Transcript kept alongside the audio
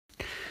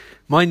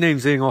My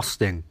name's Ian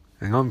Austin,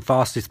 and I'm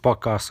fastest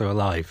podcaster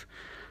alive.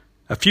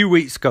 A few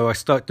weeks ago, I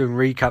started doing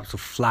recaps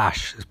of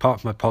Flash as part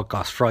of my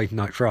podcast, Friday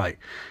Night Fright.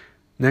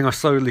 And then I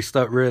slowly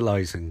started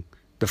realising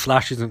the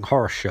Flash isn't a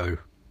horror show,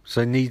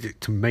 so I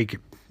needed to make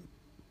it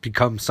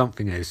become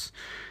something is,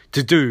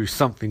 to do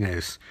something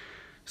is.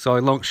 So I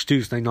launched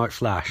Tuesday Night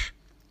Flash,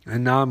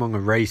 and now I'm on a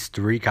race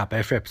to recap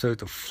every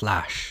episode of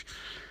Flash.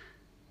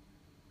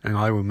 And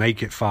I will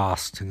make it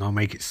fast, and I'll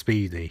make it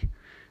speedy.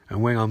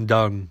 And when I'm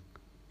done,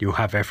 you'll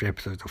have every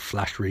episode of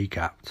Flash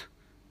recapped.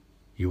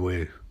 You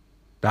will.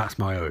 That's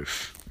my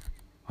oath.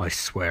 I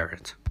swear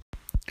it.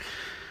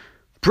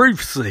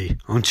 Previously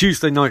on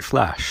Tuesday Night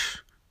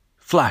Flash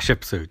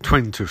episode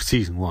 22 of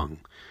Season 1,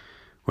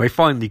 where they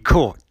finally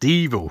caught the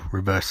evil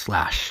Reverse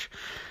Flash,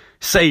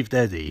 saved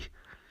Eddie.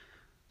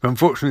 But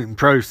unfortunately in the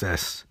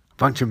process, a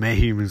bunch of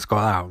Metahumans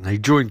got out and they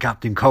joined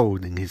Captain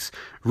Cold in his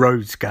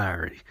Rogues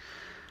Gallery.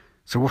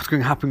 So what's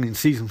going to happen in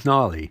season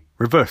finale?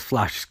 Reverse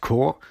Flash is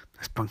caught.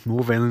 There's a bunch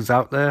more villains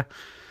out there.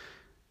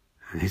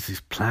 And is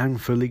his plan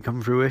fully come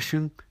to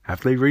fruition?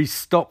 Have they really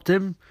stopped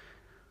him?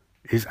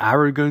 Is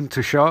Arrow going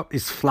to show up?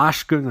 Is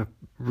Flash going to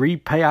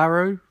repay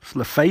Arrow for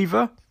the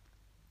favour?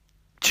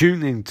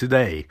 Tune in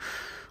today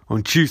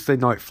on Tuesday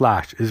Night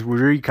Flash as we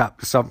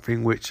recap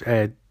something which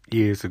aired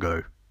years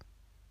ago,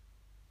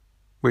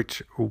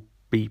 which will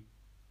be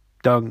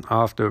done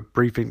after a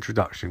brief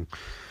introduction.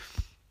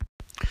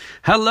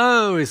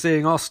 Hello, it's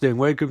Ian Austin.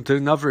 Welcome to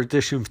another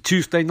edition of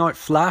Tuesday Night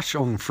Flash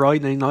on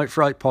Friday Night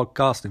Fright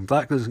podcast. If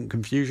that doesn't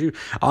confuse you,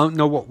 I don't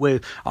know what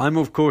we're... I'm,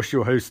 of course,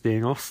 your host,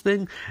 Ian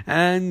Austin,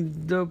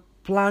 and the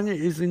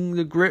planet is in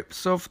the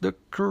grips of the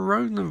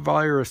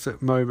coronavirus at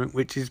the moment,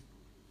 which is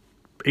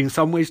in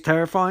some ways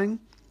terrifying,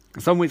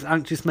 in some ways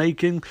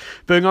anxious-making,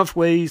 but in other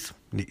ways,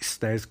 need to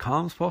stay as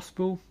calm as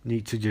possible,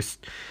 need to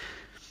just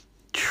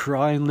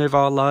try and live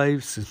our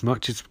lives as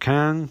much as we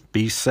can,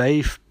 be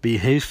safe, be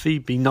healthy,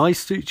 be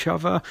nice to each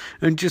other,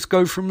 and just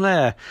go from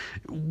there.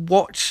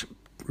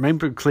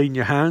 Remember to clean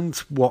your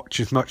hands, watch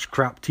as much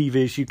crap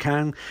TV as you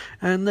can,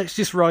 and let's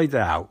just ride it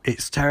out.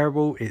 It's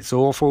terrible, it's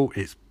awful,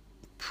 it's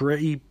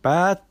pretty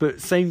bad, but at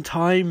the same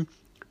time,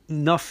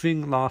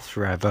 nothing lasts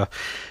forever.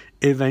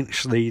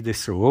 Eventually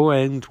this will all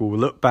end, we'll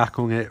look back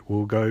on it,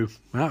 we'll go,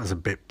 that was a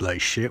bit bloody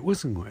shit,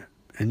 wasn't it?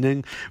 And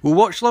then we'll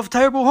watch a lot of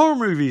terrible horror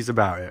movies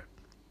about it.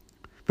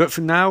 But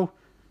for now,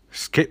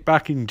 just kick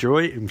back,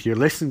 enjoy. And if you're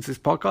listening to this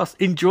podcast,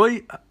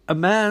 enjoy a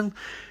man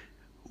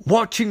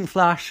watching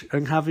Flash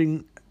and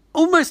having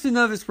almost a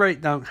nervous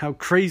breakdown how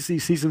crazy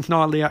season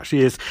finale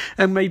actually is.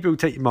 And maybe it'll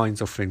take your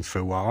minds off things for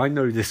a while. I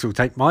know this will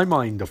take my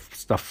mind off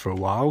stuff for a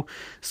while.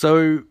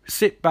 So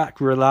sit back,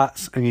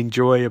 relax, and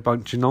enjoy a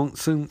bunch of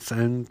nonsense.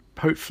 And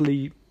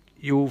hopefully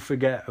you'll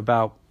forget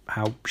about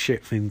how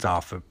shit things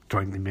are for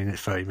 20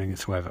 minutes, 30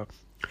 minutes, whatever.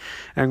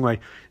 Anyway,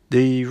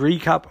 the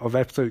recap of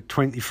episode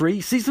 23,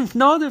 season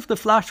finale of The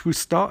Flash, will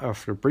start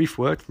after a brief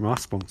word from our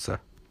sponsor.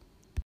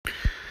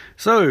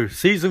 So,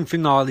 season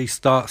finale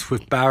starts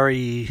with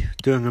Barry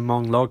doing a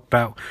monologue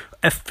about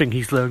everything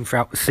he's learned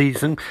throughout the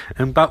season,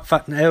 and about the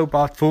fact that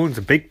Eobard Thawne's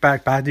a big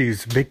bad baddie,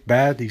 he's a big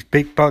bad, he's a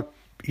big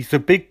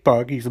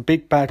bug, he's a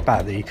big bad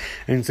baddie,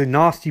 and it's a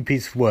nasty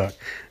piece of work.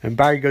 And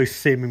Barry goes to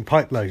see him in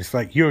Pipeline. It's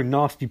like, you're a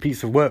nasty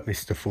piece of work,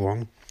 Mr.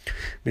 Thawne.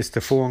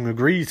 Mr. Thawne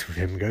agrees with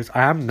him and goes,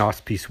 I am a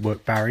nice piece of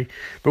work, Barry,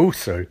 but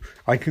also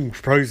I can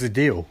propose a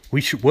deal.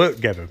 We should work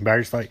together. And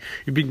Barry's like,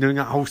 you've been doing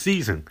that whole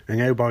season. And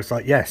Eobard's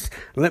like, yes,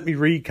 let me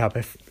recap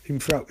everything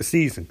throughout the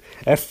season,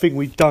 everything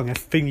we've done,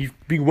 everything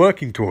you've been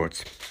working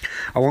towards.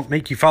 I won't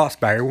make you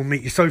fast, Barry. I will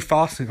make you so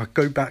fast that I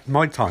go back to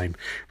my time.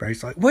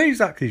 Barry's like, where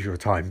exactly is your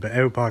time? But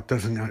Eobard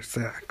doesn't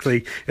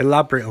exactly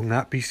elaborate on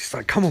that, but he's just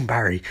like, come on,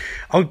 Barry,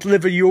 I'll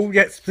deliver you all the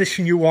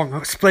exposition you want. I'll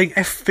explain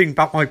everything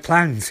about my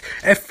plans,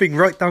 everything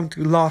right down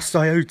to the last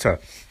iota.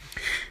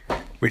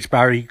 Which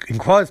Barry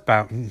inquires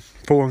about, and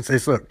Thawne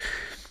says, look,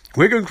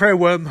 we're going to create a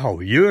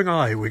wormhole. You and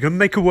I, we're going to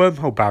make a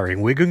wormhole, Barry,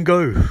 and we're going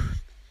to go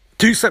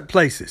two separate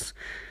places.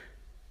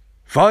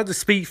 Via the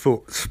Speed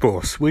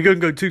Force, we're going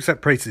to go two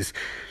separate places.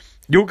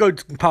 You'll go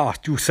to the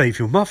past, you'll save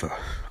your mother.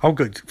 I'll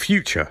go to the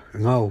future,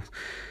 and I'll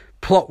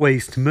plot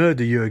ways to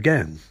murder you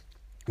again.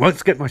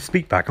 Once I get my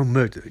speed back, I'll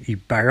murder you,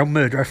 Barry. I'll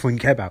murder everyone you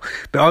care about.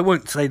 But I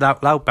won't say that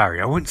out loud, Barry.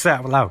 I won't say it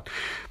out loud.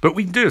 But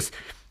we can do this.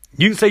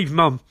 You can save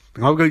Mum,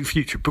 and I'll go to the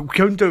future. But we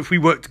can do it if we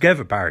work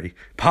together, Barry.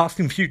 Past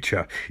and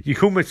future. You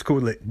can almost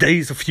call it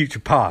Days of Future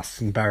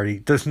Past, and Barry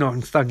does not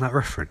understand that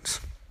reference.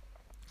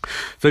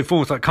 So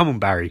Thawne's like, come on,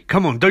 Barry.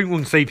 Come on, don't you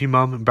want to save your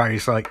Mum? And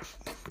Barry's like,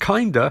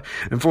 kinda.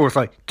 And Thawne's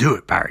like, do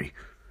it, Barry.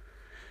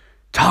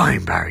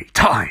 Time, Barry,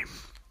 time.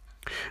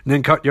 And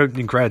then cut the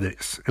opening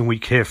credits, and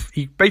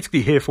you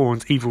basically hear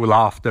Thawne's evil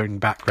laughter in the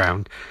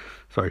background.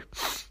 Sorry,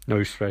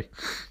 no spray.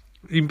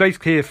 You can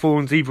basically hear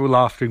Thawne's evil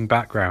laughter in the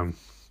background.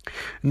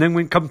 And then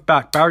when it comes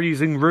back,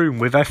 Barry's in the room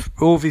with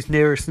all of his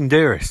nearest and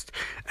dearest.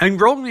 And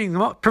wrongly,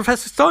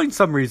 Professor Stein, for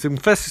some reason,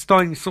 Professor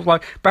Stein is sort of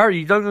like, Barry,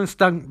 you don't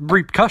understand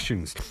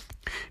repercussions.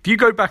 If you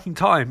go back in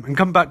time and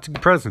come back to the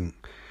present,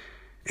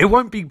 it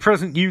won't be the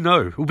present you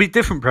know. It will be a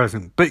different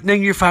present. But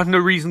then you've had no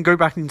reason to go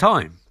back in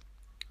time.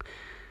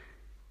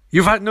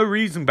 You've had no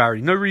reason,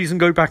 Barry. No reason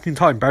to go back in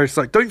time. Barry's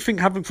like, don't think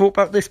I haven't thought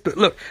about this, but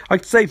look,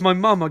 I'd save my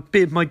mum, I'd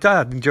beard my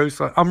dad. And Joe's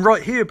like, I'm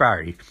right here,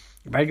 Barry.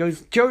 Barry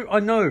goes, Joe,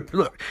 I know.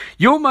 Look,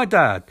 you're my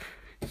dad.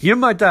 You're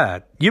my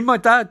dad. You're my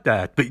dad,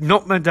 but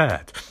not my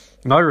dad.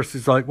 And Iris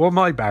is like, what am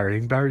I, Barry?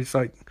 And Barry's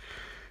like,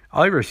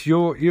 Iris,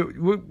 if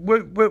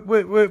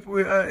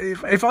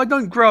I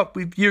don't grow up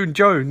with you and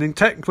Joan, then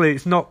technically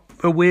it's not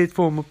a weird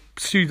form of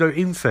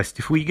pseudo-incest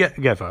if we get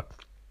together.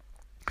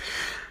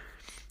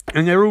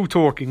 And they're all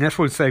talking.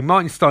 Everyone's saying,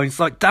 Martin Stein's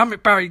like, damn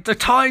it, Barry, the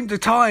time.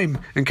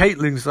 And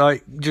Caitlin's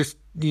like, just,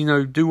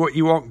 do what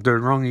you want to do.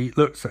 And Ronnie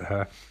looks at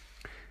her.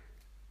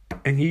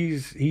 And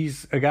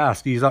he's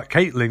aghast. He's like,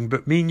 Caitlin,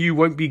 but me and you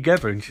won't be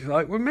together. And she's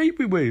like, well,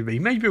 maybe we'll be.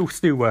 Maybe it'll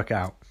still work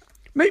out.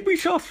 Maybe we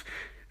shall.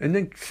 And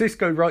then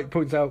Cisco Wright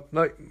points out,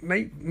 like,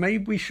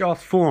 maybe we shall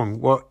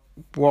Thorne what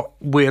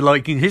we're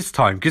like in his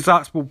time, because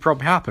that's what will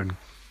probably happen.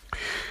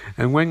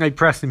 And when they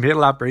press him, he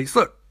elaborates,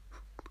 look,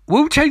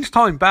 we'll change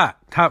time back.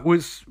 That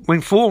was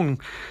when Thorne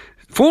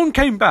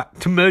came back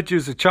to murder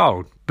as a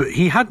child, but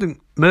he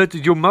hadn't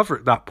murdered your mother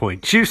at that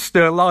point. She was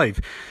still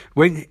alive.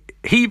 When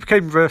he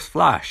became Reverse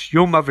Flash,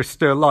 your mother's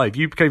still alive.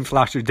 You became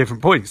Flash at a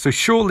different point. So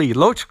surely,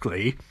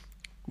 logically,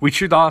 we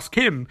should ask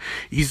him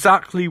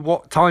exactly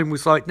what time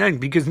was like then,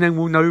 because then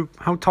we'll know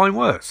how time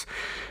works.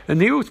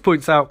 And he always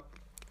points out,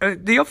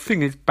 the other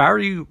thing is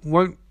Barry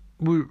won't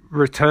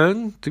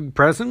return to the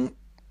present,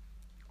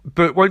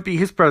 but won't be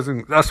his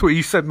present. That's what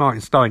you said,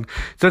 Martin Stein.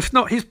 So if it's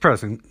not his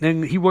present,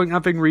 then he won't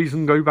have any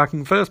reason to go back in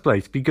the first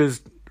place,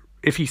 because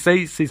if he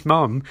saves his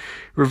mum,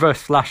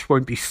 Reverse Flash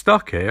won't be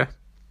stuck here.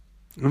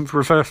 And if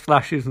Reverse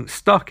Flash isn't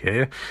stuck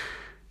here,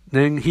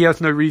 then he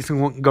has no reason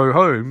to want to go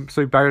home,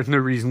 so Barry has no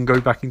reason to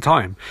go back in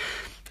time.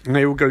 And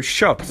they all go,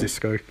 shut up,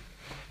 Cisco.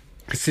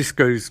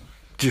 Cisco's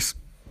just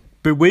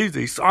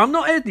bewildered. I'm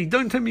not Eddie,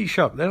 don't tell me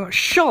shut up. They're like,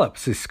 shut up,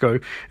 Cisco.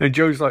 And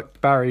Joe's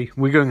like, Barry,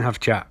 we're going to have a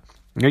chat.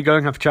 And they go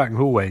and have a chat in the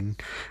hallway.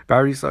 And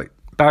Barry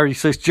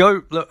says,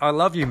 Joe, look, I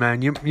love you,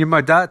 man. You're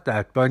my dad,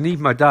 but I need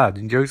my dad.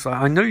 And Joe's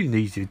like, I know you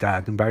need your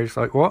dad. And Barry's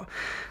like, what?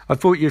 I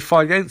thought you'd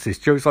fight against this.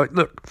 Joe's like,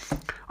 look,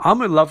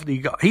 I'm a lovely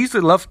guy.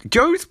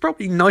 Joe's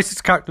probably the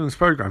nicest character in this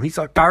program. He's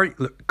like, Barry,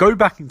 look, go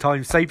back in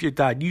time, save your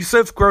dad.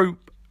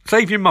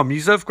 Save your mum. You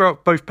deserve to grow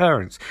up both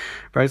parents.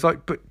 Barry's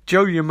like, but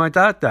Joe, you're my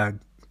dad.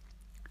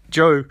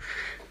 Joe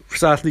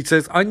sadly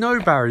says, I know,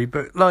 Barry,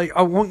 but like,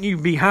 I want you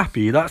to be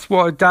happy. That's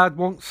what a dad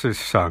wants his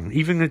son,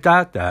 even a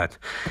dad.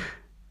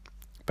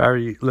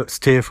 Barry looks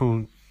tearful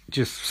and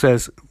just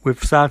says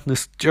with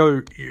sadness,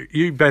 Joe,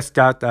 you best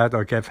dad I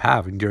could ever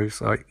have. And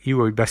Joe's like, you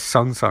were the best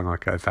son I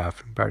could ever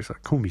have. And Barry's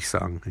like, call me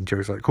son. And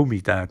Joe's like, call me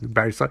dad. And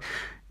Barry's like,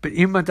 but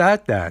you're my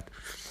dad.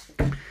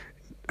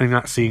 And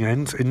that scene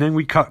ends. And then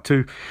we cut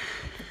to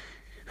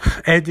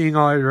Eddie and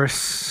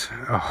Iris.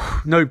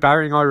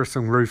 Barry and Iris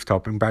on the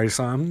rooftop. And Barry's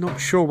like, I'm not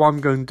sure what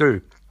I'm going to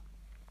do.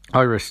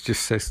 Iris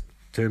just says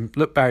to him,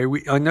 look,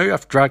 Barry, I know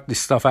I've dragged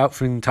this stuff out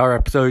for an entire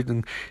episode,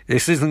 and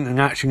this isn't an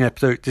action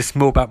episode, this is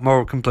more about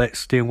moral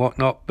complexity and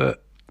whatnot,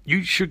 but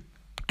you should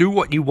do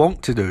what you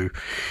want to do.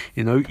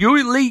 You're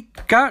a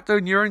lead character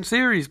in your own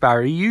series,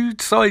 Barry. You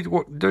decide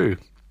what to do.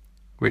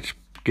 Which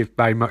gives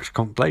Barry much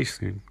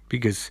complacency,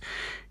 because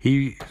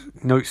he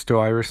notes to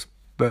Iris,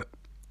 but,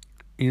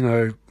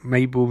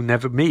 maybe we'll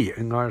never meet.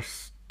 And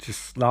Iris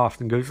just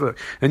laughed and goes, look,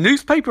 a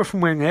newspaper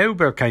from where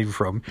Elba came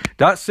from,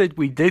 that said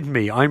we did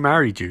meet, I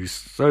married you.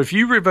 So if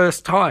you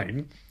reverse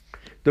time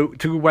to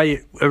the way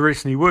it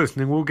originally was,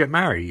 then we'll get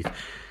married.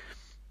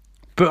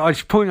 But I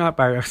should point out,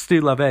 Barry, I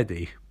still love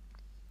Eddie.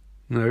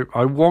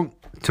 I want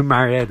to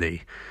marry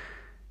Eddie.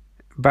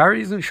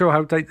 Barry isn't sure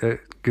how to take that,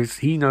 because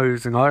he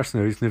knows and Iris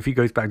knows, and if he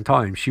goes back in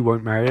time, she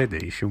won't marry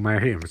Eddie, she'll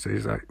marry him. So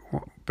he's like,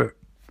 what? But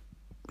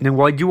then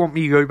why do you want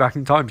me to go back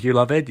in time if you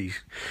love Eddie?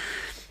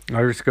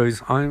 Iris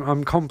goes,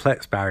 I'm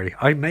complex, Barry.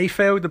 I may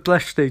fail the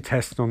Bechdel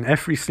test on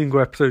every single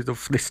episode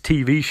of this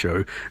TV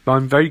show, but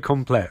I'm very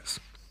complex.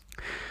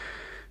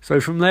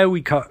 So from there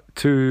we cut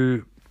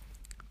to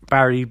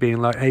Barry being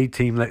like, hey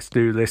team, let's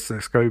do this,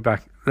 let's go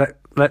back,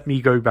 let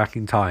me go back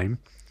in time.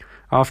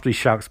 After he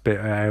shouts a bit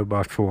at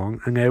Eobard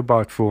Thawne, and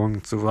Eobard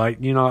Thawne's like,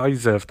 I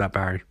deserve that,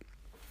 Barry.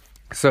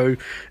 So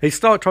they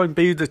start trying to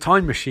build the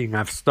time machine,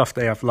 have stuff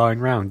they have lying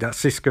around. That's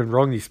Cisco and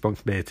Ronnie's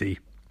responsibility.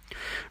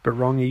 But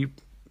Ronnie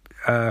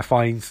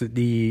finds that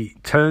the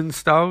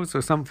turnstiles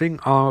or something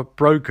are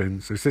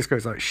broken. So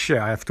Cisco's like, shit,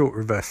 I have taught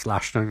Reverse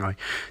Flash, don't I?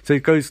 So he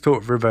goes to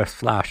talk Reverse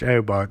Flash.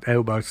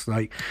 Eobard's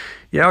like,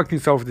 yeah, I can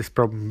solve this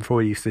problem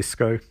for you,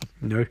 Cisco.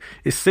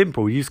 It's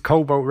simple. Use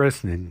cobalt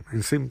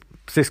resonance. And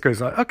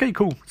Cisco's like, okay,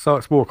 cool.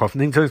 Starts to walk off,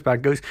 and then turns back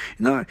and goes,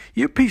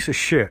 you're a piece of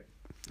shit,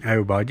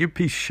 Eobard. You're a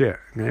piece of shit.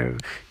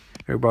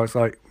 Everybody's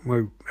like,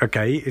 well,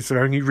 okay, is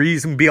there any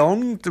reason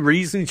beyond the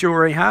reasons you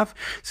already have?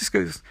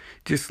 Cisco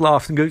just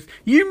laughs and goes,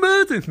 you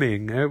murdered me.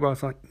 And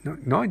everybody's like,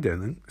 no, I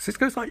didn't.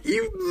 Cisco's like,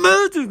 you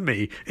murdered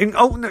me in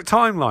alternate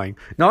timeline.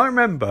 Now I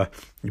remember,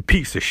 you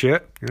piece of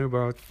shit.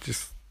 Everybody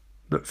just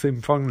looks at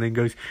him fondly and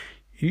goes,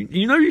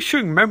 you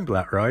shouldn't remember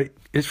that, right?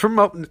 It's from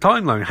alternate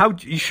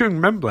timeline. You shouldn't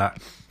remember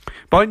that.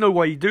 But I know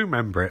why you do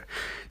remember it.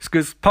 It's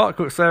because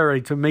Particle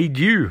Accelerator made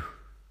you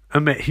a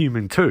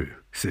methuman too,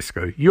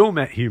 Cisco. You're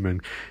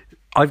methuman.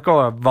 I've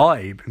got a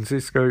vibe. And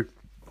Cisco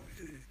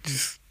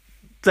just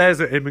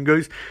stares at him and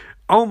goes,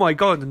 oh my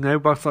god. And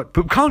everybody's like,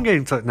 but we can't get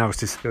into that now,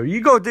 Cisco.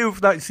 You got to deal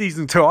with that in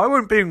season 2. I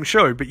won't be on the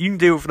show, but you can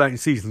deal with that in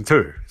season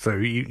 2. So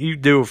you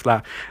deal with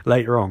that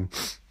later on.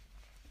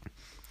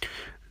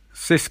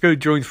 Cisco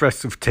joins the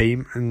rest of the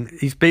team, and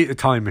he's beat the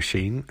time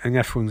machine, and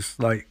everyone's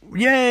like,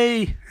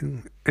 yay!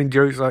 And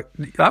Joe's like,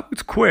 that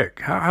was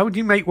quick. How do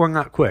you make one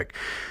that quick?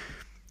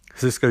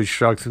 Cisco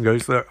shrugs and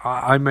goes, look,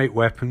 I make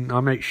weapon, I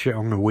make shit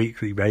on a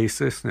weekly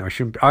basis.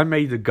 I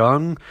made a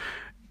gun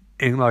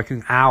in like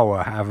an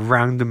hour out of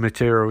random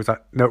materials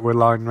that were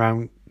lying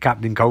around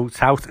Captain Cold's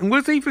house. And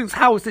was even his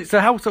house, it's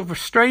the house of a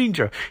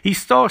stranger. He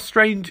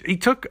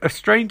took a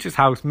stranger's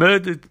house,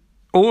 murdered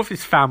all of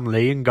his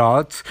family and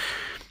guards,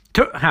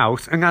 took a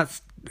house, and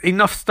that's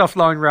enough stuff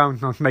lying around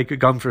to make a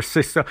gun for a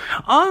sister.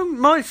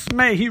 My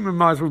human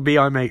might as well be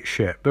I make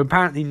shit. But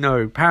apparently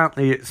no.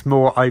 Apparently it's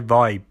more I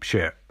vibe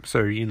shit.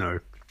 So, you know.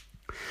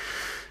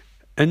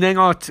 And then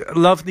our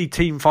lovely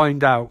team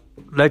find out,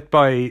 led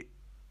by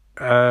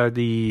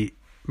the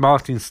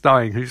Martin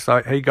Stein, who's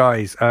like, hey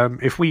guys,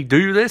 if we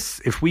do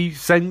this, if we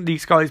send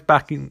these guys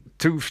back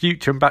into the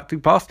future and back to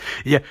the past,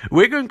 yeah,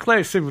 we're going to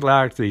clear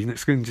similarities and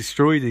it's going to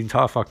destroy the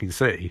entire fucking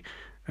city.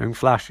 And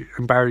Flash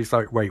and Barry's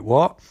like, wait,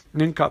 what?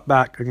 And then cut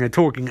back and they're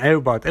talking to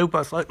Eobard.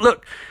 Eobard's like,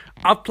 look,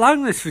 I've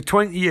planned this for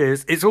 20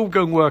 years. It's all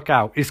going to work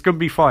out. It's going to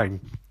be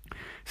fine.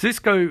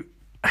 Cisco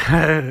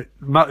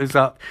mutters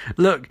up,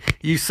 look,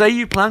 you say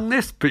you planned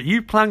this, but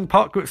you planned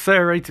Particle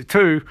Accelerator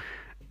 2,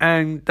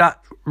 and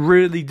that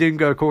really didn't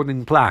go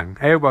according to plan.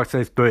 Eobard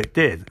says, but it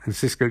did. And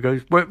Cisco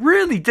goes, well, it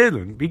really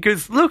didn't,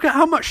 because look at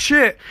how much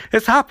shit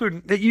has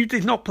happened that you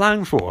did not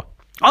plan for.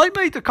 I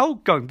made the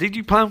cold gun. Did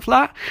you plan for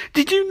that?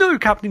 Did you know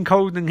Captain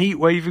Cold and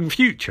Heatwave in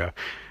future?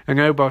 And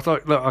Eobard's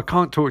like, look, I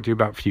can't talk to you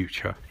about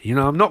future. You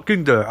know, I'm not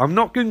going to do it. I'm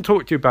not going to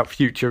talk to you about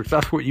future if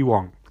that's what you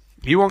want.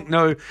 You won't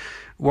know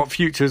what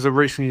futures are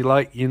originally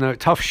like, you know,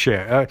 tough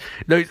shit.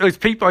 Those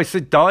people I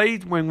said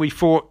died when we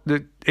fought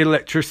the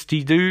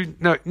electricity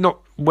dude. No,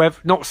 not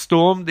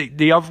Storm.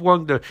 The other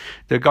one,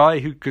 the guy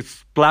who could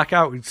black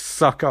out and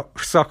suck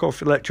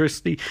off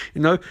electricity.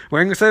 You know,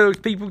 when I say those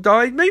people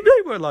died, maybe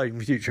they were alive in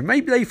the future.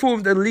 Maybe they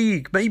formed a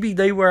league. Maybe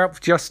they were out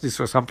for justice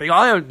or something.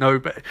 I don't know.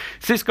 But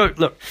Cisco,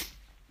 look,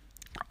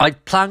 I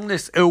planned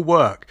this, it'll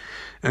work.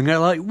 And they're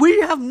like, we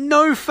have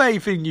no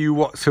faith in you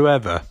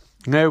whatsoever.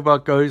 And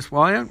Eobard goes,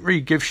 well, I don't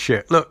really give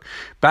shit. Look,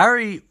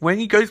 Barry, when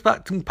he goes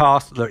back to the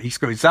past, look, he's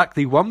got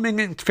exactly 1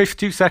 minute and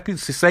 52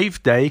 seconds to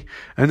save day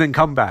and then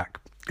come back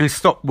and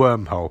stop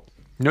wormhole.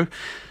 You know,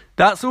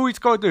 that's all he's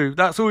got to do.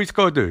 That's all he's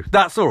got to do.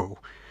 That's all.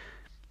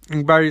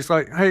 And Barry's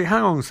like, hey,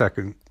 hang on a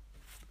second.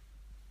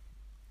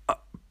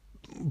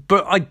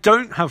 But I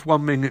don't have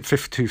 1 minute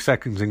 52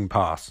 seconds in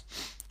pass.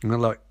 And they're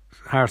like,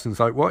 Harrison's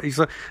like, what? He's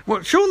like,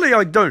 well, surely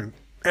I don't.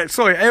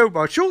 Sorry,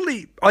 Eobard,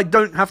 surely I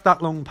don't have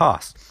that long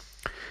pass.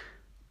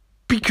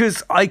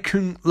 Because I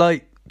can,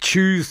 like,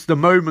 choose the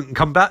moment and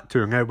come back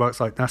to it. And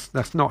Eobard's like,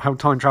 that's not how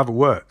time travel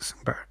works.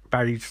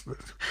 Barry's,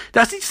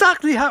 that's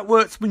exactly how it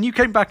works when you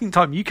came back in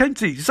time. You came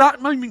to the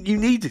exact moment you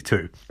needed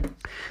to.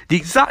 The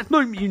exact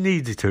moment you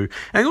needed to.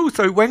 And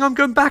also, when I'm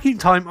going back in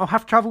time, I'll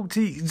have travelled to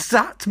the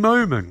exact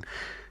moment.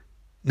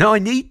 No, I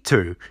need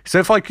to. So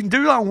if I can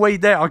do that on the way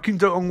there, I can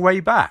do it on the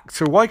way back.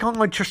 So why can't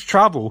I just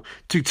travel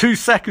to 2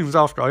 seconds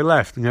after I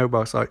left? And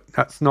Eobard's like,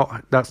 that's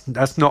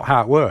not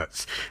how it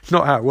works. It's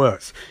not how it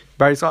works.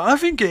 Barry's like, I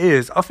think it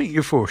is. I think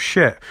you're full of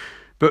shit.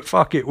 But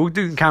fuck it, we'll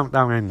do the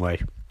countdown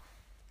anyway.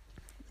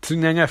 So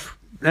then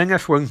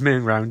F1's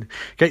milling around.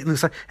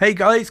 Caitlin's like, hey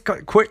guys,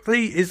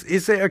 quickly,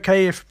 is it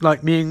okay if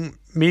like me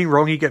and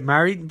Ronnie get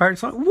married? And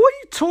Barry's like, what are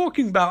you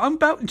talking about? I'm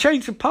about to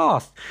change the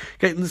past.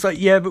 Caitlin's like,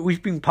 yeah, but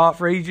we've been apart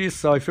for ages,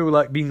 so I feel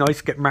like it'd be nice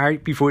to get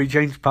married before you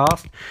change the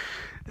past.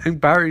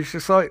 And Barry's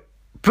just like,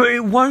 but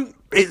it won't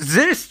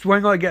exist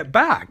when I get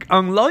back.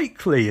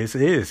 Unlikely as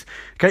it is.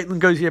 Caitlin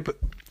goes, yeah, but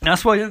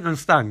that's what I don't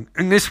understand.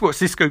 And this is what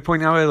Cisco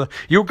pointed out earlier.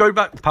 You'll go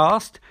back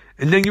past,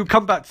 and then you'll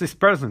come back to this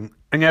present,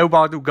 and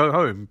Eobard will go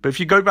home. But if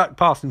you go back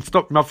past and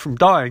stop Mother from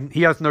dying,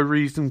 he has no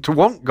reason to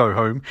want to go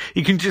home.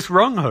 He can just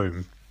run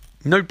home.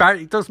 No,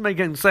 Barry, it doesn't make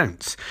any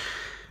sense.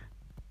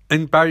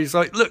 And Barry's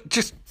like, look,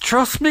 just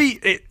trust me.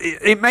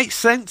 It makes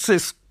sense.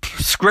 There's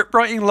script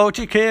writing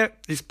logic here.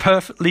 It's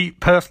perfectly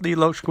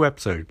logical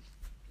episode.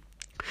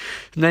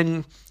 And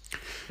then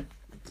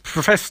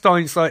Professor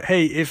Stein's like,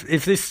 hey,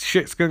 if this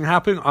shit's going to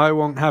happen, I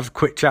want to have a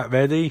quick chat with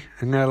Eddie.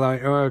 And they're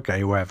like, oh,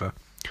 okay, whatever.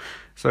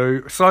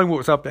 So Stein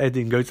walks up to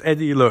Eddie and goes,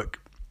 Eddie, look,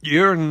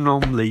 you're an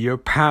anomaly, you're a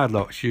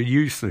paradox, you're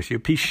useless, you're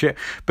a piece of shit.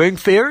 But in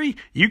theory,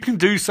 you can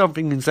do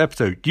something in this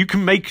episode. You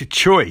can make a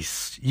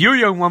choice. You're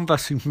the only one of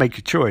us who can make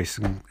a choice.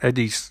 And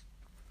Eddie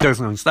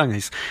doesn't understand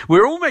this.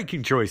 We're all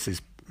making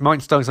choices.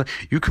 Stein's like,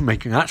 you can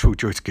make an actual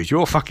choice because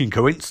you're a fucking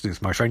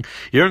coincidence, my friend.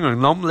 You're an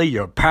anomaly,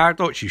 you're a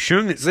paradox, you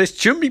shouldn't exist,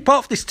 shouldn't be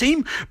part of this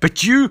team,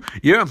 but you're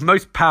the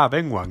most power of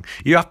anyone.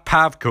 You have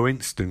power of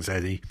coincidence,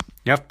 Eddie.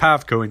 You have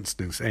path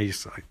coincidence. And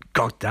he's like,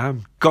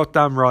 goddamn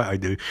right I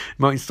do.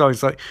 Martin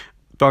Stein's like,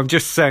 but I'm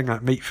just saying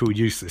that make you feel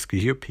useless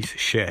because you're a piece of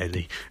shit,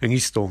 Ellie. And he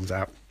storms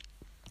out.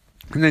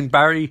 And then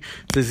Barry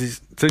does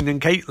his... So then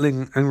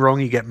Caitlin and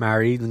Ronnie get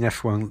married and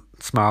everyone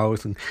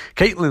smiles. And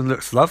Caitlin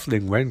looks lovely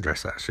in wedding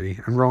dress, actually.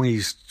 And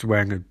Ronnie's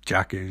wearing a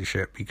jacket and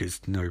shit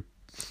because,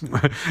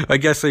 I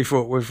guess they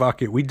thought, well,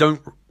 fuck it. We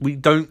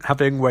don't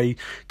have any way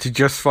to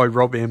justify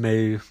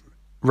robbing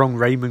Ron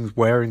Raymond's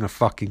wearing a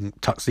fucking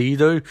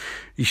tuxedo.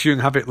 You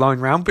shouldn't have it lying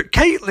around. But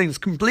Caitlin's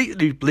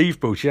completely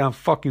believable. She have a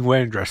fucking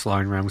wedding dress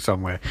lying around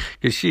somewhere.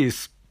 Because she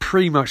is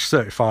pretty much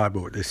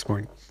certifiable at this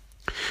point.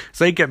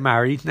 So they get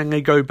married. Then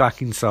they go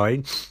back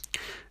inside.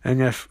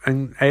 And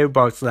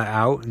Eobard's let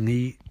out. And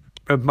he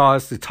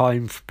admires the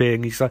time for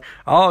being. He's like,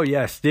 oh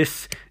yes,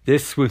 this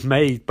was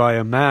made by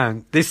a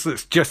man. This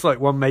looks just like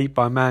one made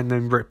by a man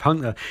named Rip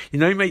Hunter. He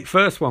made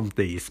first one of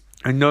these.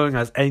 And no one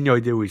has any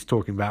idea what he's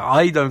talking about.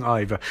 I don't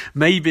either.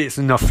 Maybe it's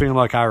enough feeling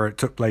like Arrow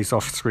took place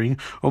off screen.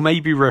 Or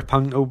maybe Rip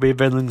Hunter will be a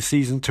villain in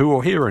season 2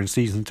 or hero in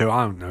season 2.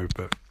 I don't know.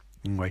 But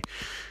anyway.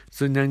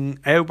 So then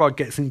Eobard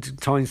gets into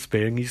Time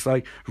Spear and he's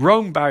like,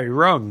 wrong, Barry,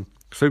 wrong.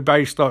 So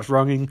Barry starts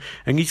running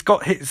and he's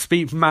got hit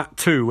speed from Mach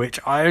 2, which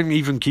I don't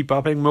even keep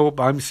up anymore,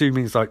 but I'm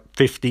assuming it's like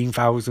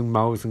 15,000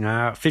 miles an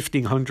hour,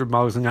 1,500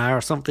 miles an hour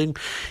or something.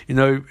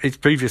 Its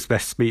previous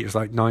best speed was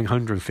like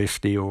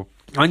 950 or...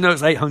 I know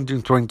it's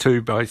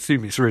 822, but I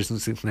assume it's risen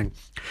since then.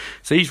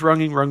 So he's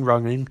running,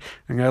 and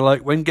they're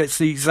like, when he gets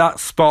to the exact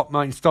spot,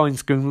 Martin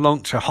Stein's going to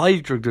launch a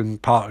hydrogen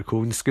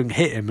particle and it's going to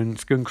hit him and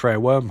it's going to create a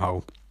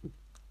wormhole.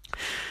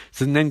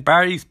 So then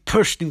Barry's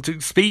pushed into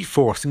the Speed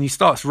Force and he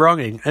starts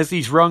running. As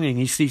he's running,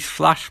 he sees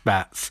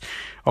flashbacks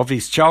of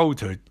his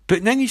childhood.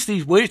 But then he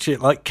sees weird shit,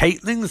 like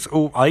Caitlin's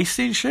all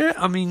icy and shit.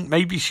 I mean,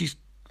 maybe she's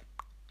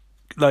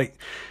like...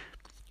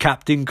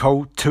 Captain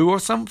Cold 2 or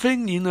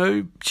something,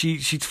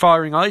 she's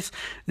firing ice.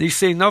 And you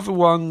see another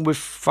one with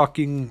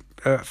fucking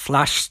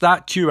Flash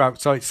statue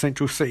outside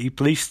Central City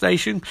Police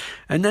Station.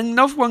 And then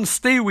another one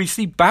still, we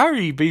see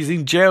Barry, but he's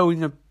in jail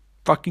in a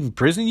fucking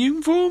prison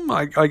uniform.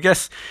 I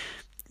guess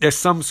there's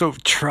some sort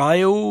of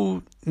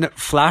trial that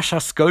Flash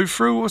has to go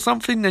through or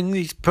something, and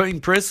he's put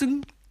in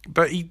prison.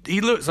 But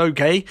he looks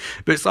okay,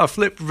 but it's like a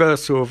flip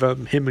reversal of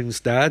him and his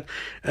dad.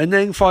 And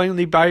then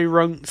finally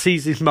Barry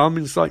sees his mum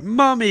and it's like,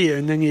 Mummy!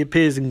 And then he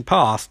appears in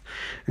past.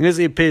 And as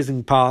he appears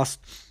in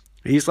past,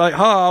 he's like,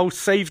 I'll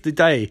save the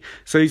day.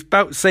 So he's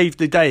about to save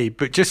the day,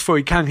 but just before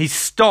he can, he's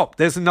stopped.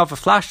 There's another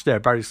Flash there.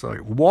 Barry's like,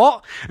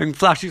 what? And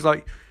Flash is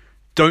like,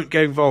 don't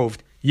get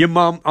involved.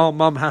 Our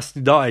mum has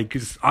to die,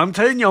 because I'm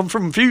telling you, I'm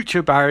from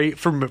future, Barry,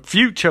 from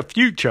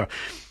future.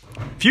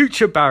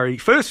 Future Barry,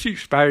 first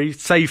future Barry,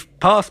 save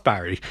past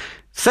Barry.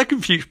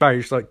 Second future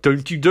Barry's like,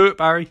 don't you do it,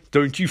 Barry.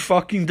 Don't you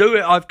fucking do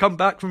it. I've come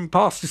back from the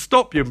past to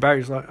stop you. And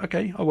Barry's like,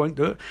 okay, I won't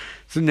do it.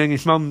 So then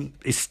his mum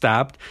is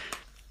stabbed.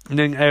 And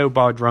then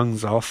Eobard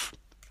runs off.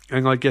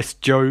 And I guess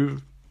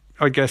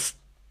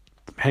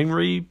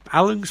Henry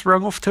Allen's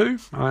run off too.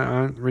 I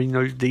don't really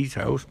know the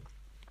details.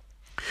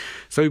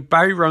 So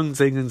Barry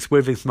runs in and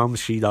with his mum,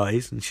 she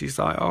dies. And she's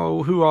like,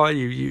 oh, who are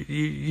you?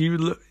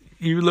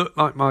 You look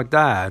like my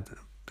dad.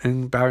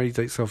 And Barry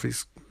takes off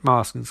his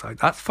mask and is like,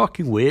 that's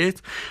fucking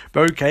weird.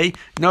 But okay,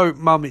 no,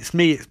 Mum, it's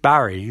me, it's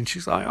Barry. And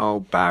she's like,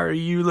 oh, Barry,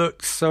 you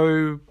look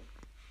so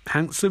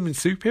handsome and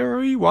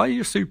superhero-y. Why are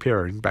you a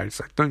superhero? And Barry's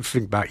like, don't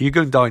think about it. You're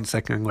going to die in a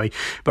second anyway.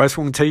 But I just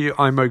want to tell you,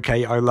 I'm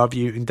okay. I love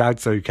you. And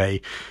Dad's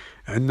okay.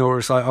 And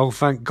Nora's like, oh,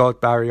 thank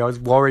God, Barry. I was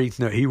worried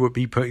that he would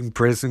be put in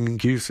prison and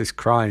accused of this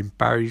crime.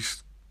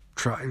 Barry's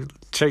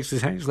shakes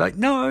his hand. He's like,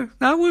 no,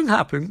 that wouldn't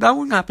happen.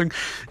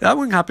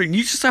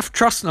 You just have to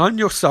trust I'm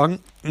your son.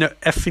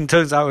 Everything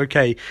turns out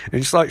okay.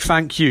 And it's like,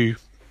 thank you,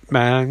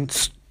 man.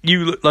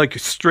 You look like a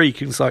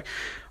streak. And it's like,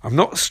 I'm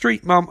not a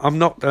streak, Mum. I'm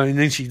not. And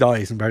then she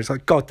dies. And Barry's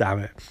like, God damn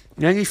it.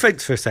 And then he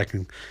thinks for a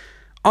second.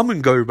 I'm going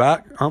to go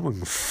back. I'm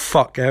going to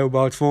fuck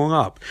Eobard Thawne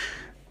up.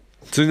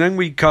 So then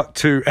we cut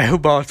to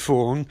Eobard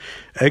Thawne.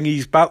 And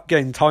he's about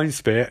getting Time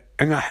Spear.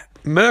 And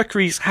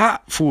Mercury's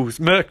hat falls.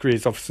 Mercury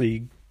is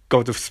obviously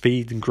god of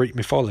speed in Greek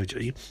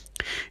mythology.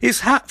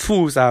 His hat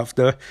falls out of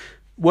the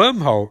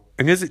wormhole,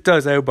 and as it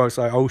does, Eobard's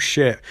like, oh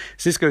shit.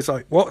 Cisco's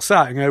like, what's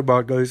that? And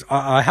Eobard goes,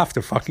 I have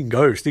to fucking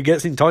go. So he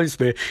gets in Time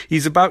Spear,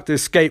 he's about to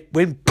escape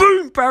when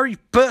boom, Barry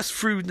bursts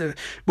through the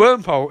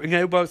wormhole, and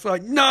Eobard's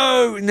like,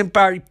 no, and then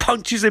Barry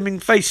punches him in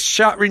the face,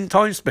 shattering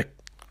Time Spear,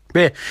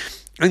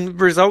 and the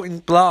resulting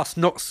blast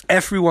knocks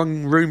everyone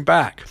in the room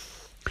back.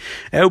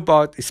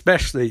 Eobard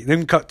especially.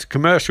 Then we cut to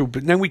commercial,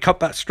 but then we cut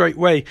back straight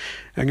away,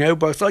 and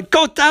Eobard's like,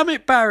 God damn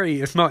it,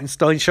 Barry! As Martin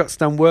Stein shuts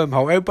down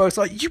wormhole, Eobard's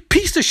like, you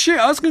piece of shit,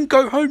 I was going to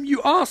go home, you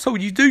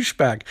arsehole, you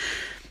douchebag.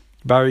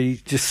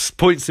 Barry just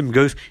points him and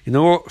goes, you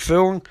know what,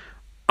 Phil?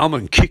 I'm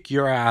going to kick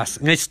your ass.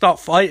 And they start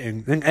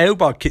fighting. Then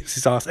Eobard kicks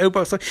his ass.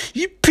 Eobard's like,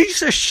 you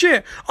piece of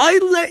shit, I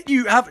let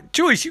you have a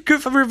choice, you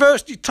could have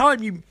reversed your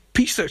time, you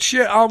piece of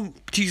shit. I'm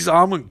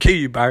going to kill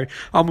you, Barry.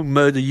 I'm going to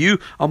murder you.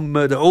 I'm going to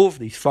murder all of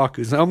these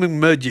fuckers. I'm going to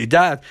murder your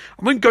dad.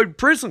 I'm going to go to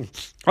prison.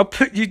 I'll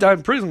put you down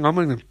in prison. I'm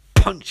going to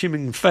punch him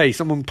in the face.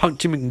 I'm going to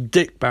punch him in the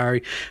dick,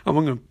 Barry. I'm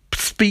going to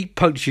speed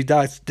punch your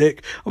dad's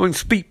dick. I'm going to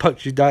speed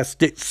punch your dad's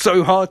dick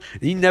so hard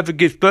he never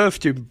gives birth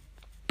to him.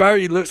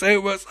 Barry looks at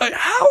him and like,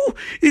 how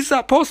is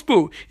that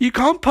possible? You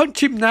can't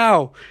punch him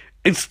now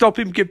and stop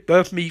him give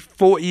birth to me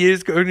 40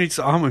 years ago. And he's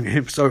arming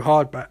him so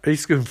hard, but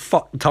he's going to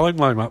fuck the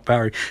timeline up,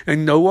 Barry.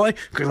 And you know why?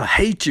 Because I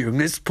hate you. And at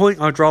this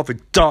point, I'd rather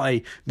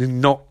die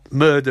than not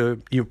murder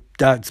your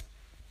dad's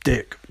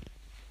dick.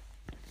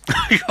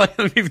 I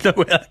don't even know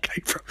where that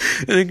came from.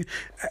 And then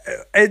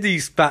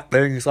Eddie's back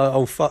there and he's like,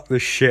 oh, fuck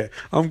this shit.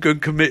 I'm going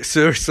to commit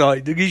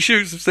suicide. And he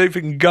shoots himself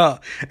in the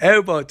gut.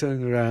 Elbar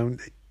turns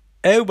around.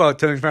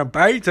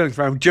 Barry turns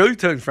around, Joe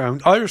turns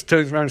around, Iris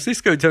turns around,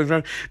 Cisco turns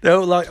around. They're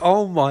all like,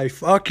 oh my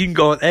fucking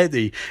God,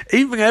 Eddie.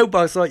 Even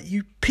Elbar's like,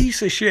 you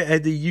piece of shit,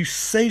 Eddie, you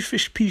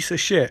selfish piece of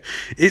shit.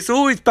 It's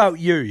always about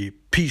you, you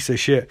piece of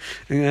shit.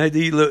 And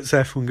Eddie looks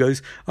at him and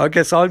goes, I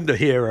guess I'm the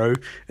hero.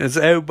 As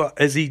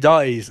he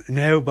dies, and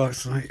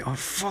Elbar's like, I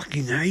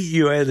fucking hate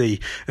you, Eddie.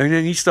 And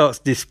then he starts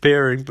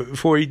disappearing, but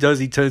before he does,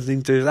 he turns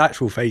into his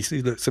actual face.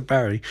 He looks at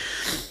Barry.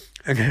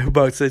 And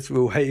everybody says we're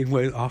all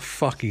hating. I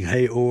fucking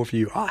hate all of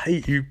you. I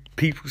hate you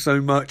people so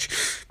much.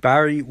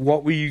 Barry,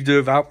 what will you do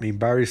without me? And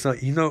Barry's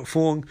like, you know what,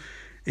 Fawn?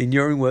 In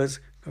your own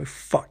words, go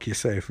fuck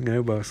yourself. And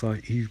everybody's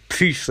like, you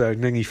piece so.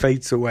 And then he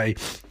fades away.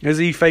 As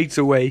he fades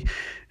away,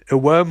 a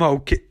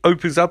wormhole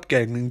opens up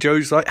again. And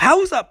Joe's like,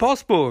 how is that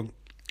possible? And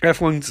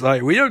everyone's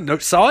like, we don't know,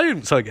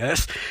 science, I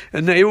guess.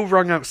 And they all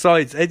run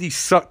outside. Eddie's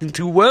sucked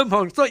into a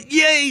wormhole. It's like,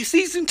 yay,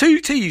 season 2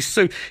 tease.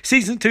 So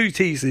season 2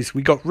 teases.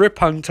 We got Rip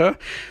Hunter.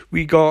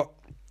 We got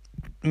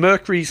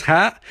Mercury's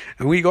hat.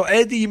 And we got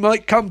Eddie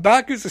might come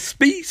back as a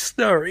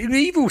speedster, an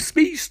evil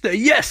speedster.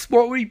 Yes,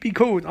 what will he be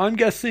called? I'm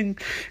guessing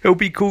he'll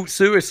be called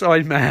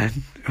Suicide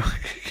Man.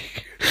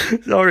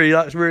 Sorry,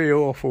 that's really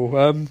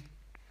awful.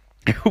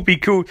 It'll be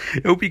called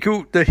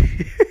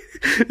the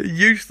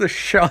use the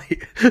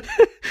shite.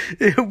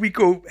 It'll be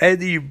called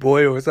Eddie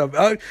Boy or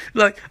something.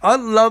 I'd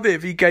love it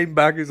if he came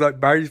back as like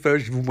Barry's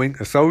version of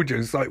Winter Soldier.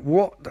 It's like,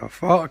 what the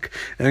fuck?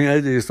 And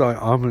Eddie's like,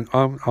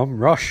 I'm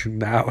Russian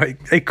now.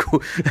 They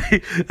call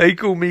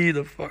me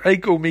the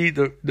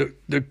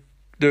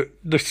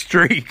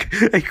streak.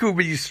 They call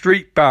me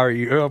Street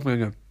Barry. I'm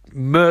gonna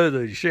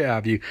murder the shit out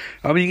of you.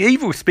 I mean,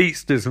 evil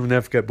speedsters will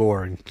never get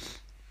boring.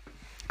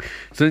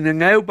 So the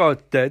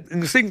Nailbar's dead,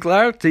 and the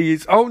Singularity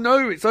is, oh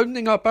no, it's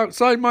opening up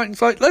outside.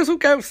 Martin's like, let's all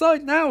go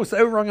outside now. So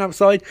they run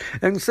outside,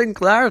 and the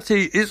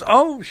Singularity is,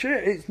 oh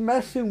shit, it's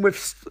messing with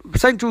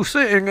Central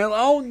City. And they're like,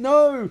 oh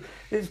no,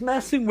 it's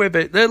messing with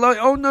it. They're like,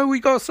 oh no,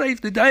 we gotta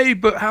save the day,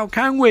 but how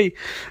can we?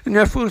 And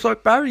everyone's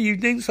like, Barry, you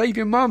didn't save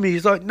your mum.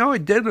 He's like, no, I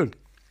didn't.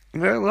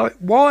 And they're like,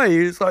 why?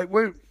 It's like,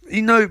 well,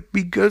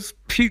 because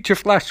Future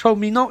Flash told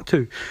me not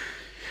to.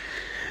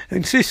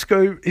 And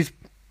Cisco is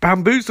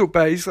bamboozled,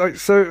 base. Like,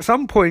 so at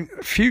some point,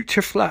 a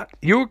future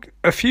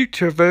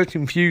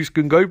version of you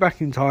can go back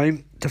in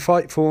time to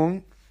fight for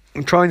him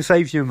and try and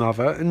save your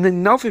mother, and then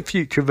another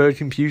future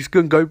version of you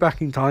can go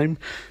back in time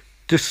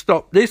to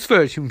stop this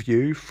version of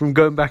you from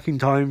going back in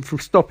time, from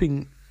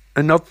stopping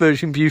another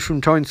version of you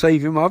from trying to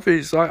save your mother.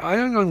 It's like, I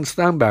don't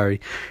understand, Barry.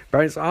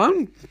 Barry's like, I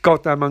don't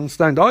goddamn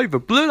understand either.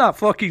 Blew that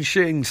fucking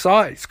shit in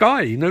sky.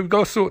 We've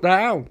got to sort that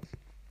out.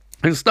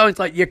 And Stone's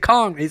like, you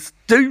can't, it's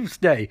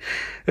doomsday.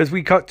 As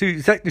we cut to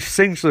Detective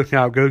Singe looking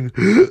out, going,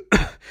 and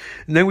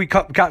then we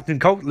cut to Captain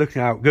Colt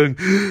looking out, going,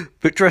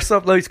 but dressed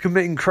up like he's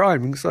committing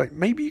crime. And it's like,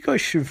 maybe you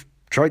guys should have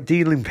tried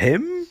dealing with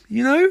him,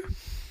 you know?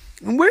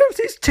 And where was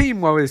his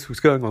team while this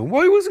was going on?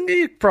 Why wasn't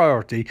he a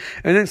priority?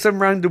 And then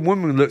some random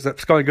woman looks up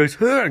Sky and goes,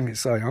 her, and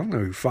it's like, I don't know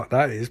who the fuck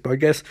that is, but I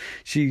guess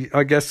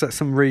that's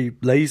some really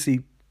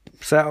lazy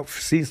setup for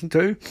season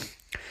 2.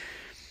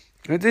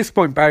 At this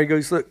point, Barry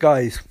goes, look,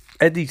 guys,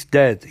 Eddie's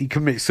dead. He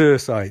commits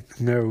suicide.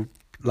 And they'll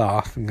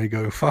laugh and they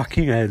go,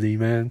 fucking Eddie,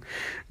 man.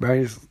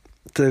 Barry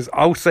says,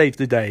 I'll save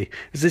the day.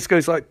 As this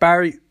goes like,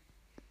 Barry,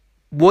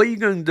 what are you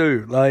going to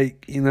do?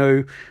 Like,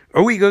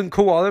 are we going to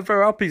call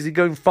Oliver up? Is he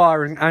going to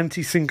fire an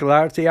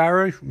anti-singularity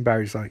arrow? And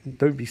Barry's like,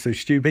 don't be so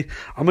stupid.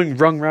 I'm going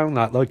to run around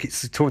that like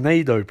it's a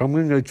tornado, but I'm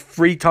going to go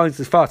 3 times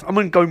as fast. I'm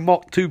going to go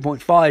Mach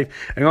 2.5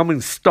 and I'm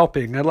going to stop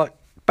it. And they're like,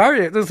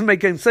 Barry, it doesn't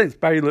make any sense.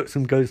 Barry looks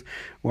and goes,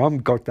 well, I'm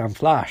goddamn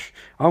Flash.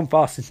 I'm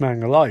fastest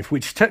man alive,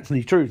 which is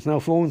technically true. It's now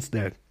Thorne's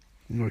dead.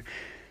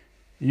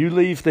 You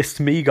leave this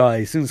to me,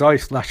 guys. As soon as I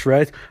Flash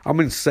Red, I'm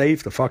going to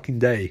save the fucking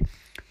day.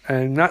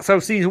 And that's how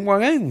season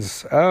 1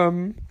 ends.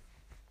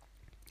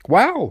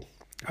 Wow.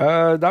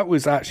 That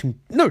was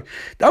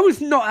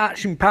not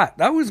action-packed.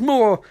 That was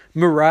more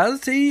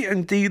morality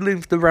and dealing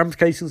with the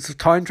ramifications of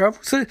time travel.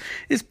 So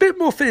it's a bit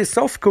more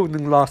philosophical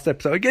than the last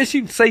episode. I guess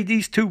you can say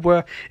these two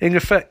were, in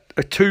effect,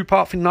 a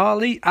 2-part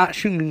finale,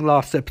 action in the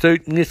last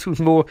episode, and this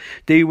was more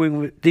dealing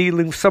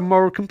with some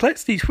moral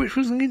complexities, which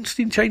was an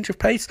interesting change of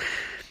pace.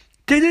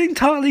 Did it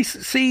entirely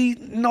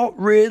succeed? Not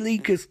really,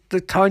 because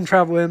the time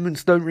travel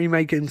elements don't really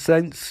make any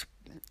sense.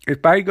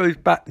 If Barry goes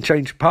back and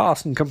changes the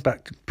past and comes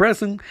back to the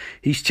present,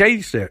 he's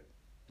changed it.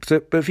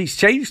 But if he's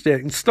changed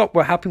it and stopped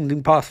what happened in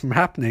the past from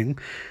happening,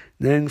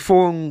 then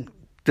Thorne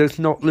does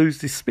not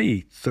lose his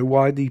speed, so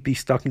why'd he be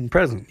stuck in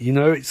present? You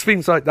know, it's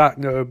things like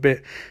that that are a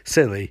bit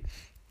silly.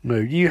 No,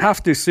 you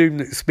have to assume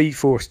that the Speed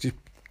Force just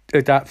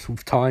adapts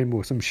with time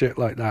or some shit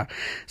like that.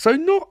 So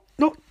not,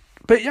 but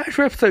the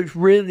actual episode's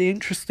really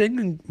interesting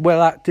and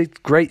well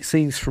acted. Great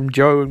scenes from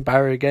Joe and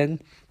Barry again,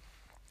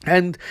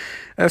 and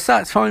a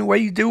satisfying way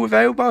you deal with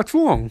Eobard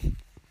Thrawn.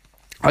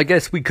 I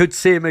guess we could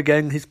see him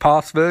again, his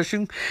past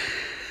version.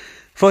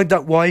 Find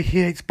out why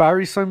he hates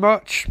Barry so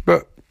much,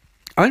 but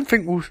I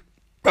think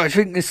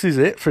this is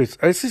it for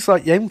this is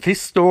like Yen's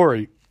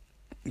story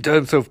in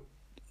terms of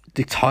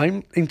the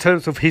time, in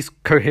terms of his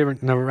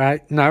coherent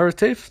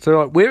narrative.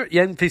 So like, we're at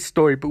Yen's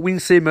story, but we can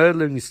see him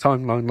earlier in his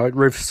timeline, like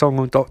River Song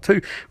on Dot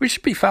 2, which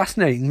should be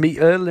fascinating. Meet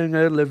earlier and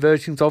earlier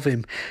versions of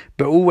him,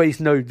 but always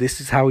know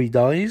this is how he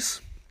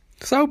dies.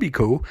 So that'll be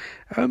cool.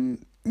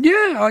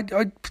 Yeah,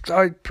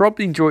 I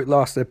probably enjoyed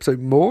last episode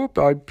more,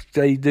 but I'd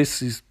say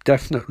this is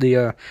definitely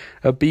a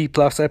B+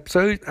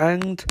 episode.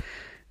 And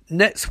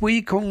next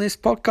week on this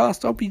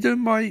podcast, I'll be doing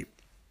my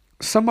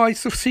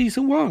summaries of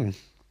season 1.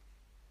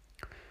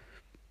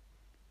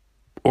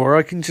 Or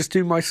I can just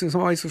do my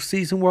summaries of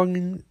season 1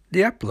 in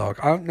the epilogue.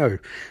 I don't know.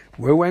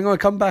 Well, when I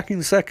come back in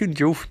a second,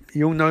 you'll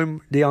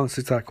know the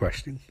answer to that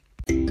question.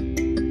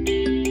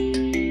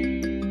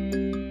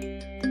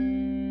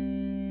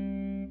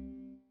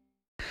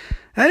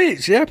 Hey,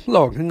 it's the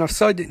epilogue, and I've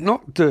decided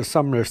not to do a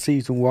summary of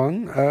season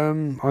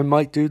 1. I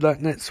might do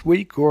that next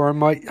week, or I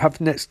might have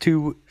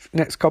the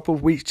next couple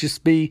of weeks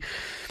just be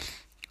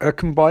a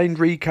combined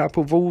recap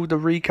of all the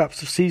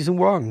recaps of season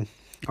 1.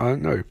 I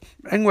don't know.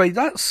 Anyway,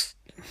 that's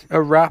a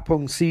wrap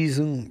on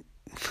season.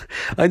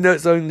 I know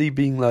it's only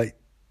been like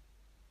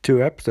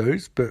 2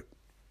 episodes, but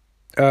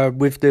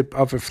with the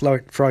other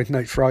Friday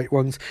Night Fright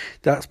ones,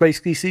 that's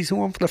basically season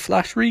 1 for the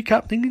Flash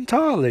recapping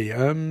entirely.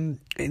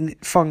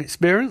 Fun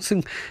experience,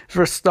 and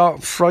for a start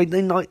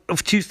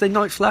of Tuesday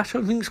night Flash,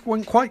 I think it's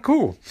went quite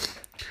cool.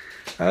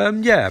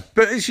 Yeah,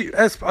 but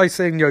as I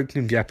say in the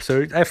opening of the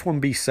episode,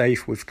 F1 be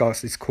safe with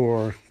regards to this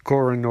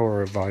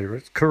coronavirus.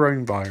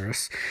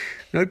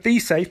 No, be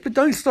safe, but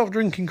don't stop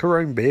drinking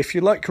Corona beer. If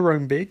you like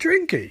Corona beer,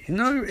 drink it. You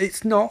know,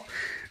 it's not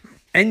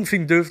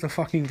anything to do with the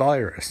fucking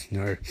virus.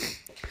 No.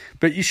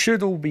 But you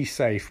should all be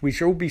safe. We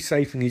should all be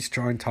safe in these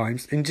trying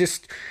times, and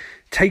just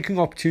take an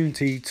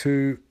opportunity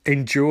to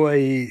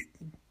enjoy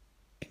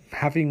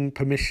having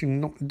permission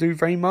not to do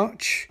very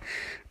much.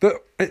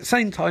 But at the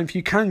same time, if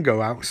you can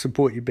go out and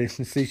support your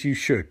businesses, you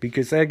should,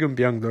 because they're going to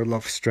be under a lot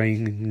of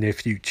strain in the near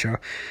future,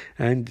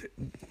 and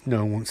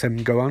no one wants them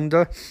to go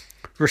under.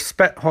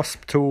 Respect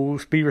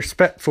hospitals, be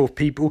respectful of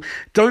people.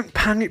 Don't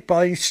panic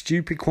buying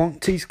stupid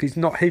quantities, because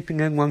not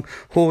helping anyone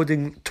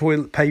hoarding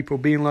toilet paper or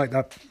being like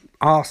that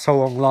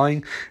arsehole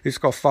online who's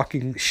got a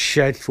fucking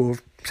shed full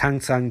of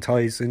hand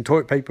sanitizer and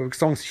toilet paper,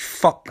 because honestly,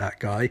 fuck that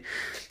guy.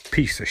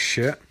 Piece of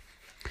shit.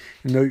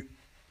 You know,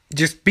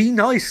 just be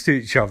nice to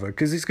each other,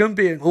 because it's going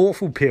to be an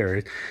awful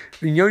period.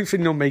 And the only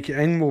thing that'll make it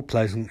any more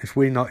pleasant if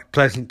we're not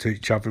pleasant to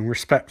each other and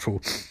respectful.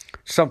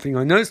 Something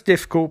I know is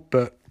difficult,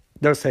 but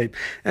does help.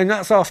 And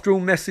that's, after all,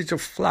 message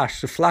of Flash.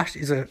 The Flash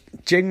is a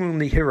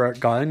genuinely heroic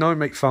guy. I know I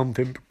make fun of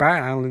him, but Barry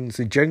Allen's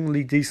a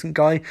genuinely decent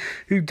guy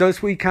who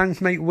does what he can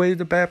to make the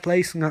world a better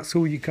place, and that's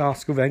all you can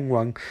ask of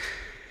anyone.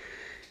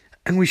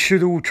 And we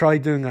should all try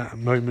doing that at the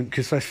moment,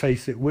 because let's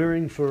face it, we're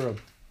in for a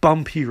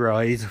bumpy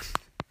ride.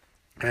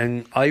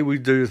 And I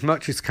would do as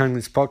much as I can in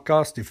this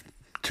podcast.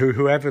 To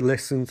whoever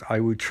listens,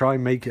 I would try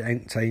and make it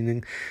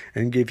entertaining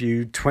and give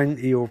you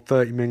 20 or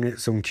 30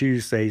 minutes on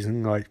Tuesdays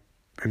and like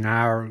an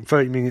hour,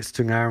 30 minutes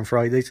to an hour on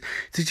Fridays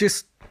to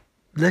just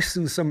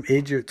listen to some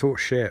idiot talk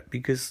shit,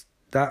 because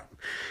that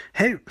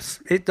helps.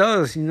 It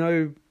does, you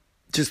know,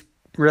 just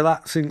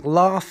relaxing,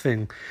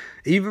 laughing.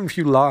 Even if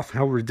you laugh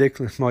how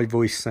ridiculous my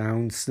voice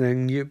sounds,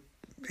 then you're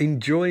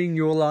enjoying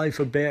your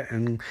life a bit,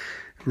 and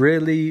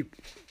really,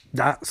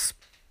 that's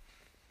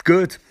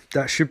good.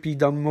 That should be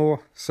done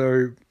more.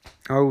 So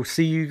I'll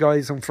see you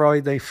guys on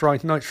Friday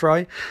Night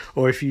Fright,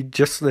 or if you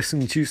just listen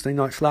to Tuesday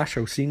Night Flash,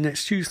 I'll see you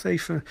next Tuesday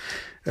for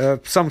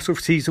some sort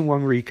of season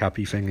 1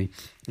 recappy thingy.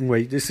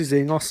 Anyway, this is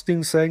Ian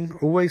Austin saying,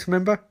 always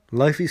remember,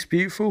 life is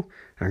beautiful,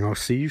 and I'll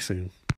see you soon.